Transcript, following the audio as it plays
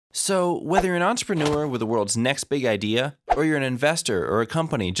So, whether you're an entrepreneur with the world's next big idea, or you're an investor or a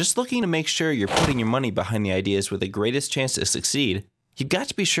company just looking to make sure you're putting your money behind the ideas with the greatest chance to succeed, you've got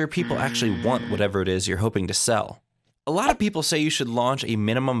to be sure people actually want whatever it is you're hoping to sell. A lot of people say you should launch a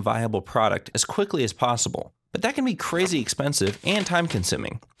minimum viable product as quickly as possible, but that can be crazy expensive and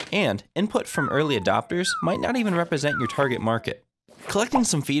time-consuming, and input from early adopters might not even represent your target market. Collecting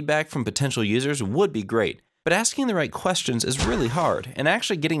some feedback from potential users would be great, but asking the right questions is really hard, and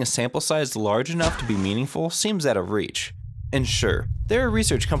actually getting a sample size large enough to be meaningful seems out of reach. And sure, there are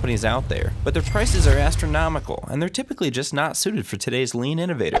research companies out there, but their prices are astronomical, and they're typically just not suited for today's lean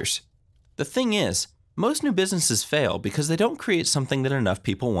innovators. The thing is, most new businesses fail because they don't create something that enough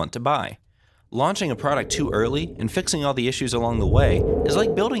people want to buy. Launching a product too early and fixing all the issues along the way is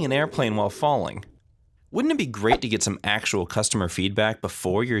like building an airplane while falling. Wouldn't it be great to get some actual customer feedback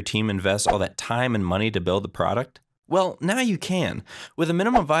before your team invests all that time and money to build the product? Well, now you can. With a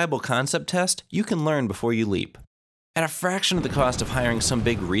minimum viable concept test, you can learn before you leap. At a fraction of the cost of hiring some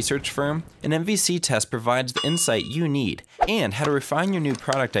big research firm, an MVC test provides the insight you need and how to refine your new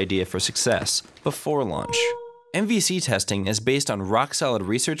product idea for success before launch. MVC testing is based on rock-solid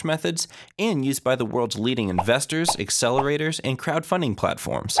research methods and used by the world's leading investors, accelerators, and crowdfunding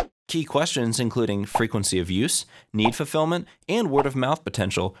platforms. Key questions including frequency of use, need fulfillment, and word-of-mouth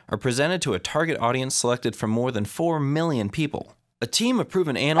potential are presented to a target audience selected from more than 4 million people. A team of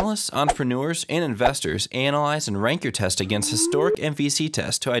proven analysts, entrepreneurs, and investors analyze and rank your test against historic MVC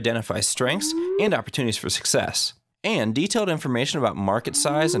tests to identify strengths and opportunities for success. And detailed information about market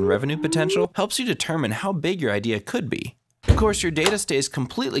size and revenue potential helps you determine how big your idea could be. Of course, your data stays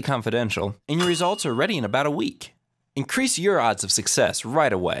completely confidential, and your results are ready in about a week. Increase your odds of success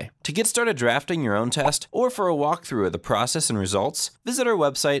right away. To get started drafting your own test, or for a walkthrough of the process and results, visit our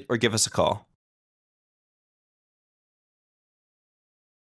website or give us a call.